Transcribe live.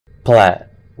Plat.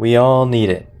 We all need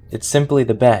it. It's simply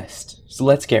the best. So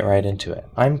let's get right into it.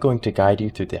 I'm going to guide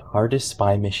you through the hardest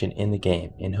spy mission in the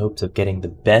game in hopes of getting the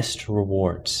best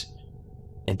rewards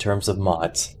in terms of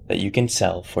mods that you can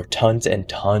sell for tons and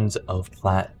tons of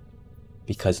plat.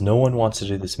 Because no one wants to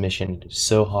do this mission, it is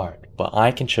so hard, but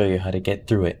I can show you how to get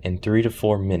through it in 3 to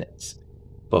 4 minutes.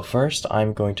 But first,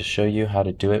 I'm going to show you how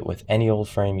to do it with any old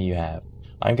frame you have.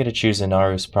 I'm going to choose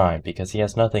Inarus Prime because he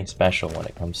has nothing special when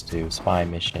it comes to spy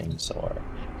missions or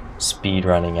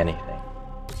speedrunning anything.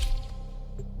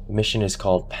 The mission is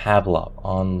called Pavlov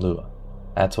on Lua.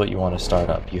 That's what you want to start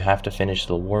up. You have to finish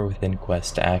the War Within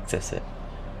quest to access it.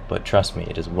 But trust me,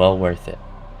 it is well worth it.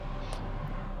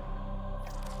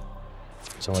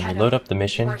 So when you load up the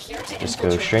mission, just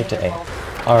go straight to A.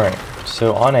 Alright,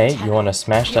 so on A, you want to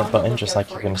smash that button just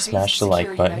like you're going to smash the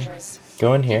like button.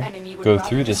 Go in here, go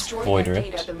through this void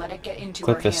rift,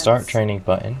 click the start training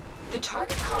button,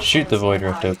 shoot the void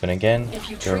rift open again,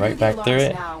 go right back through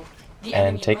it,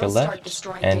 and take a left,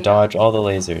 and dodge all the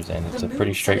lasers, and it's a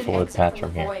pretty straightforward path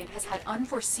from here.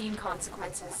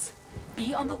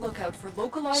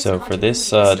 So for this,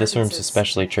 this room's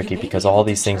especially tricky because all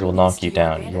these things will knock you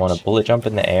down. You want to bullet jump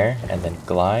in the air, and then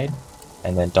glide,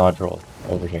 and then dodge roll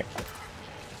over here.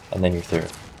 And then you're through.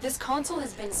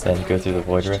 Then go through the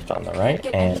void rift on the right,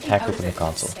 and hack open the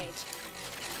console.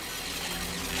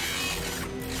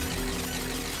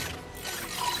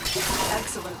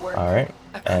 Alright,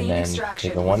 and then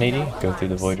take a 180, go through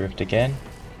the void rift again,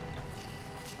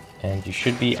 and you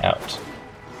should be out.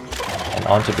 And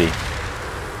on to B.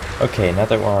 Okay, now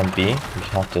that we're on B, we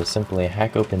have to simply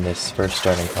hack open this first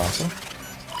starting console.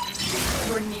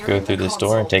 Go through this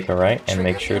door and take a right, and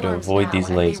make sure to avoid these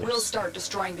lasers.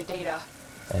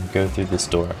 And go through this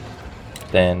door.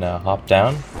 Then hop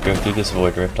down, go through this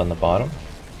void rift on the bottom.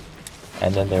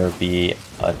 And then there will be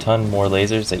a ton more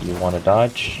lasers that you want to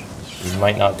dodge. You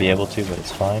might not be able to, but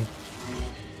it's fine.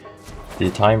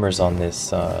 The timers on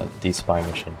this these spy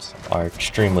missions are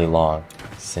extremely long,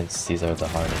 since these are the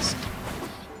hardest.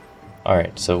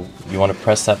 Alright, so you want to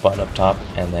press that button up top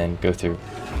and then go through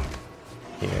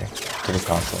here to the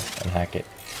console and hack it.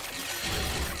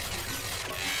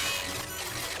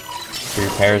 For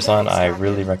your parazon, I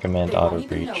really recommend auto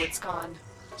breach.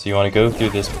 So you want to go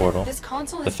through this portal.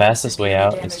 The fastest way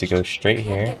out is to go straight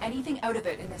here,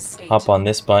 hop on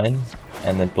this button,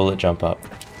 and then bullet jump up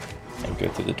and go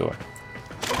through the door.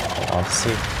 And on to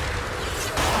C.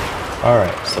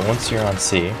 Alright, so once you're on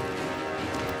C,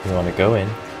 you want to go in,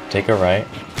 take a right,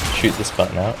 shoot this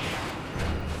button out,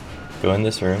 go in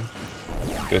this room,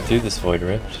 go through this void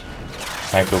rift,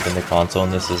 hack open the console,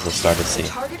 and this is the start of C.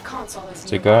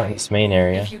 So go out in this main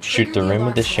area, shoot the rim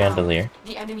of this chandelier,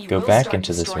 go back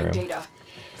into this room,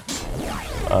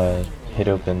 hit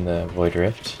open the void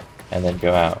rift, and then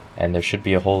go out. And there should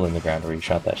be a hole in the ground where you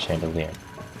shot that chandelier.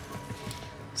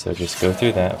 So just go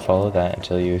through that, follow that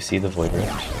until you see the void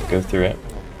rift, go through it,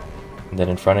 and then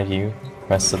in front of you,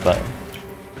 press the button.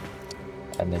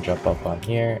 And then jump up on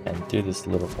here and through this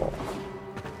little hole.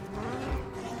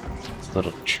 It's a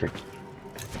little tricky.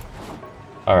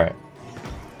 Alright.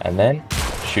 And then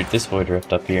shoot this void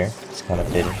rift up here. It's kind of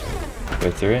hidden. Go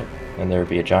through it, and there will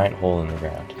be a giant hole in the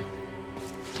ground.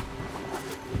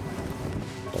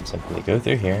 Then simply go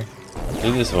through here,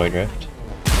 through this void rift,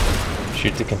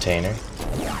 shoot the container,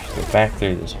 go back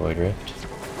through this void rift,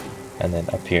 and then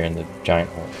up here in the giant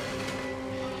hole.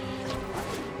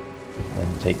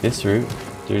 Then take this route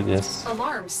through this.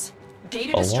 Alarms.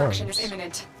 Data destruction is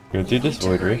imminent. Go through this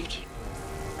void rift.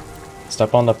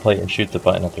 Step on the plate and shoot the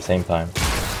button at the same time.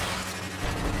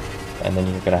 And then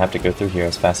you're gonna have to go through here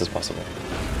as fast as possible,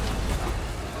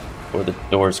 or the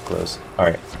doors close.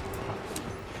 Alright.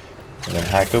 And then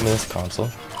hack open this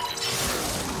console.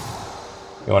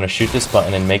 You want to shoot this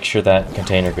button and make sure that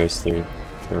container goes through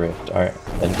the rift. Alright,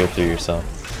 then go through yourself.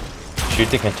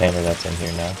 Shoot the container that's in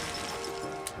here now.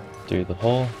 Through the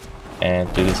hole, and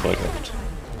through this void rift.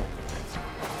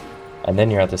 And then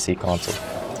you're at the C console.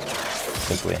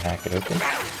 Simply hack it open.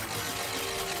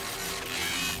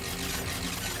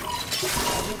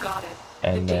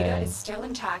 And then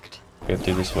go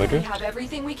through this void rift,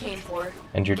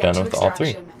 and you're done with all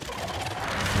three.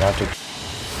 Now to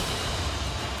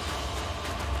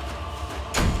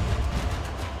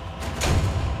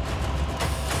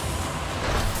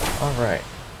Alright.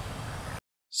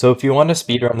 So if you want to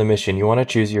speedrun the mission, you want to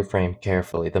choose your frame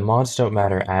carefully. The mods don't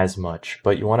matter as much,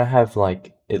 but you want to have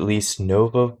like at least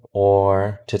Nova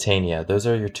or Titania. Those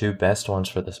are your two best ones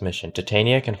for this mission.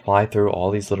 Titania can fly through all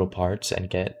these little parts and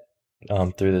get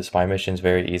through the spy missions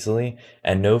very easily,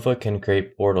 and Nova can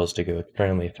create portals to go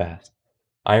extremely fast.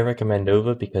 I recommend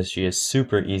Nova because she is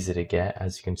super easy to get.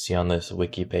 As you can see on this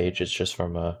wiki page, it's just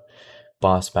from a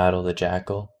boss battle, the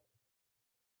Jackal.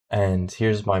 And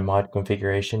here's my mod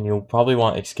configuration. You'll probably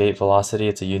want escape velocity.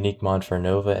 It's a unique mod for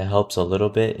Nova. It helps a little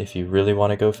bit if you really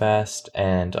want to go fast.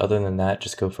 And other than that,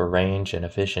 just go for range and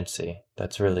efficiency.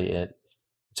 That's really it.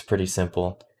 It's pretty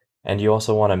simple. And you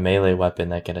also want a melee weapon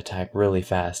that can attack really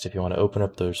fast if you want to open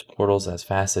up those portals as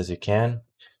fast as you can,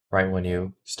 right when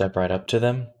you step right up to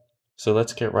them. So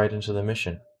let's get right into the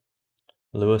mission.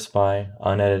 Lewis by,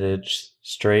 unedited,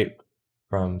 straight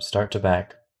from start to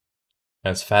back,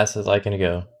 as fast as I can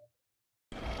go.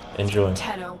 Enjoy.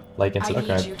 Tenno, Like and I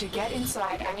subscribe. need you to get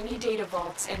inside enemy data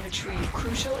vaults and retrieve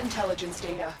crucial intelligence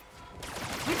data.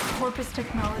 Corpus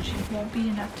technology won't be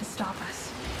enough to stop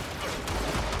us.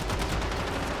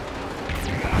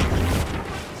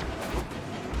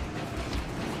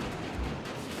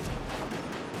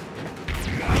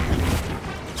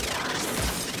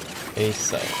 A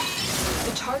site.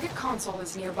 The target console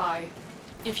is nearby.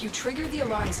 If you trigger the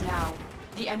alarms now,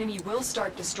 the enemy will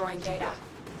start destroying data.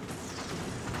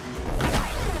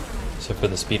 So for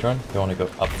the speedrun, you want to go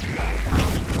up.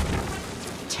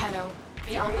 Tenno,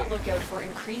 be on the lookout for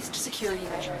increased security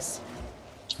measures.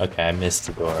 Okay, I missed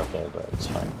the door up there, but it's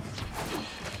fine.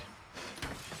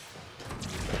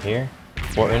 Right here.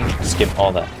 Important, skip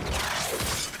all that.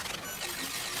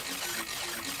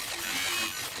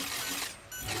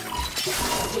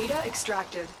 Data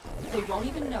extracted. They won't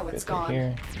even know it's Right gone.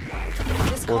 here.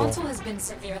 This Portal. console has been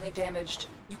severely damaged.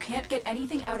 You can't get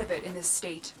anything out of it in this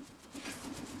state.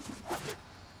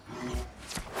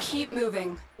 Keep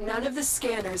moving. None of the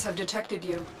scanners have detected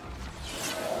you.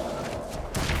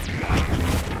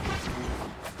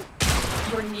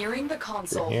 You're nearing the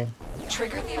console. Right here.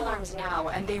 Trigger the alarms now,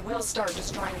 and they will start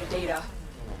destroying the data.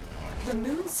 The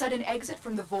moon's sudden exit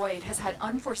from the void has had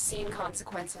unforeseen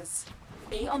consequences.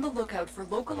 Be on the lookout for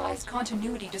localized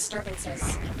continuity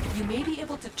disturbances. You may be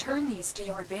able to turn these to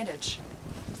your advantage.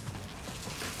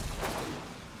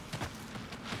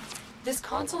 This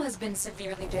console has been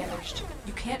severely damaged.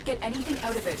 You can't get anything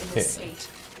out of it in this state.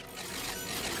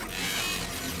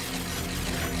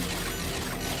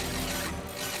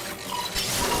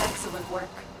 Excellent work.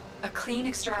 A clean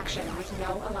extraction with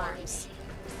no alarms.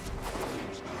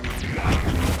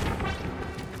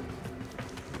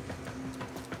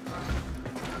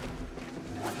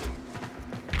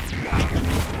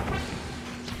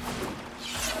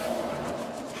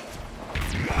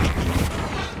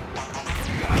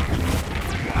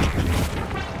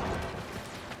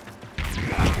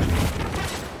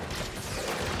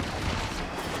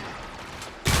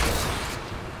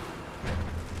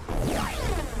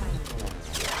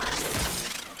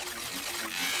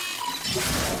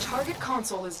 Target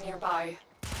console is nearby.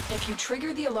 If you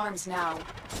trigger the alarms now,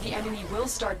 the enemy will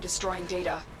start destroying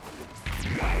data.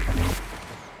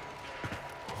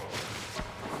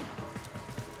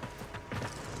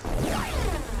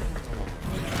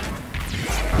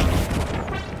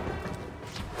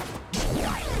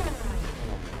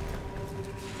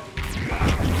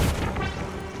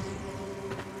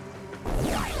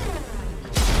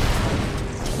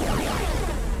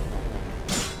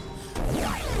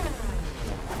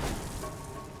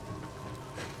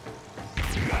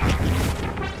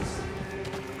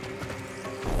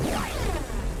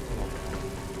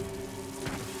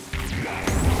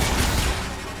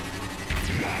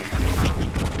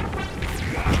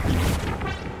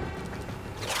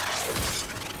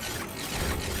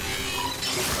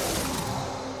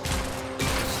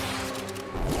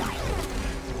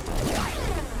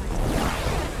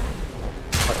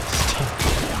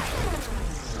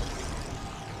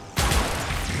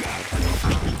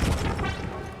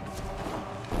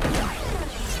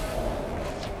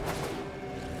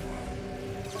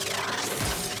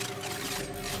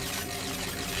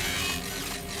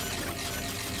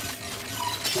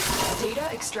 Data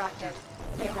extracted.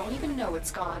 They won't even know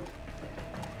it's gone.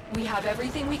 We have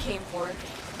everything we came for.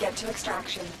 Get to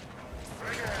extraction.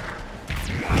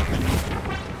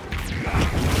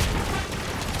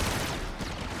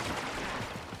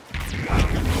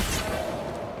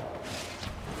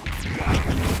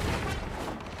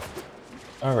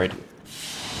 Alrighty.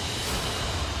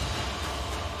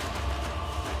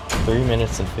 3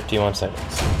 minutes and 51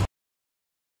 seconds.